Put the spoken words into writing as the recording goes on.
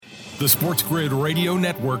The Sports Grid Radio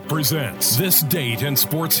Network presents This Date in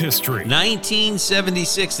Sports History.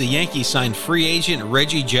 1976, the Yankees signed free agent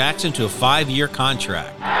Reggie Jackson to a 5-year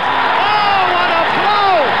contract. Oh, what a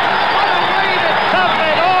blow! What a way to top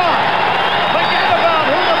it off! Forget about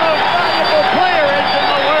who the most valuable player is in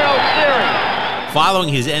the World Series. Following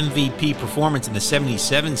his MVP performance in the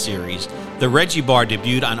 77 series, the Reggie Bar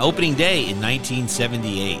debuted on opening day in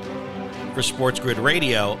 1978. For Sports Grid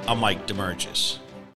Radio, I'm Mike DeMurgis.